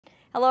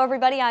Hello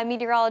everybody, I'm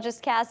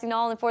meteorologist Cassie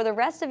Knoll, and for the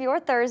rest of your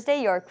Thursday,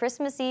 your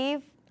Christmas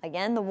Eve,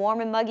 again, the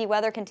warm and muggy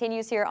weather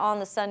continues here on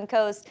the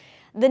Suncoast.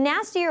 The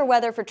nastier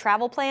weather for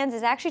travel plans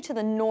is actually to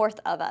the north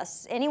of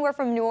us, anywhere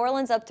from New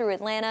Orleans up through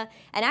Atlanta,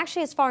 and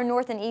actually as far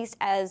north and east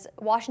as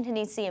Washington,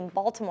 D.C. and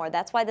Baltimore.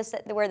 That's why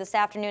where this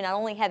afternoon not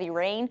only heavy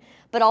rain,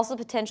 but also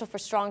potential for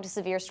strong to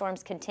severe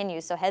storms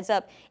continues. So heads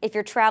up if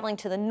you're traveling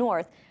to the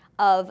north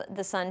of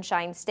the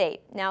Sunshine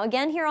State. Now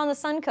again, here on the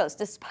Suncoast,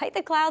 despite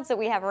the clouds that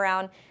we have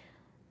around,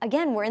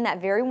 again, we're in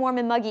that very warm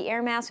and muggy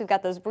air mass. We've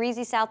got those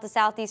breezy south to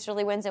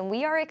southeasterly winds, and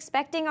we are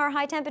expecting our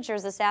high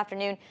temperatures this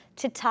afternoon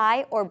to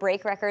tie or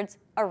break records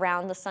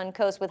around the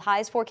Suncoast, with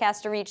highs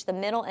forecast to reach the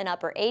middle and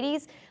upper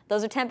 80s.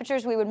 Those are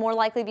temperatures we would more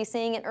likely be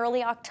seeing in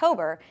early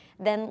October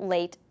than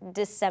late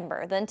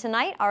December. Then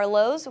tonight, our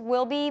lows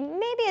will be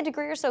maybe a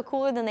degree or so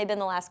cooler than they've been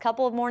the last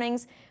couple of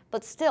mornings,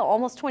 but still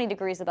almost 20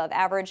 degrees above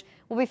average.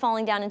 We'll be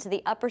falling down into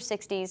the upper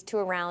 60s to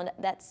around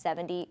that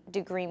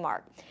 70-degree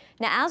mark.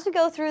 Now, as we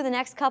go through the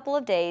next couple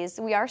of days,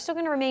 we are still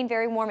going to remain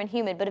very warm and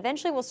humid, but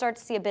eventually we'll start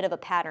to see a bit of a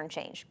pattern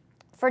change.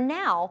 For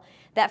now,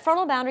 that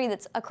frontal boundary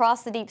that's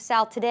across the deep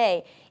south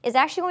today is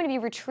actually going to be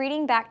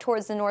retreating back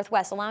towards the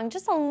northwest, allowing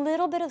just a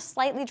little bit of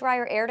slightly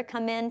drier air to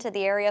come into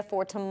the area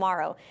for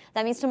tomorrow.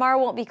 That means tomorrow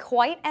won't be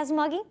quite as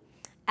muggy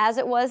as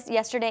it was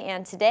yesterday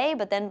and today,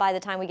 but then by the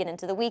time we get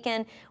into the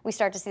weekend, we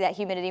start to see that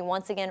humidity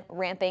once again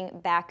ramping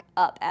back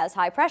up as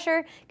high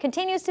pressure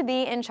continues to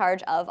be in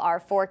charge of our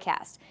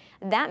forecast.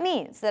 That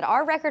means that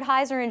our record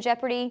highs are in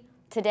jeopardy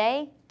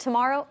today,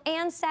 tomorrow,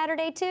 and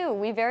Saturday too.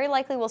 We very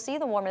likely will see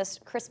the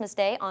warmest Christmas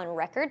day on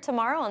record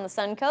tomorrow on the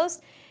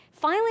Suncoast.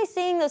 Finally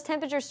seeing those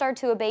temperatures start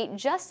to abate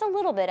just a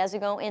little bit as we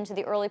go into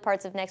the early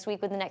parts of next week,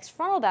 with the next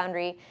frontal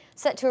boundary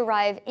set to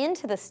arrive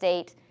into the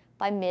state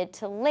by mid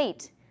to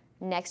late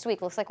next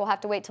week. Looks like we'll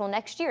have to wait till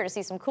next year to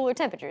see some cooler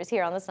temperatures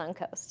here on the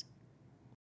Suncoast.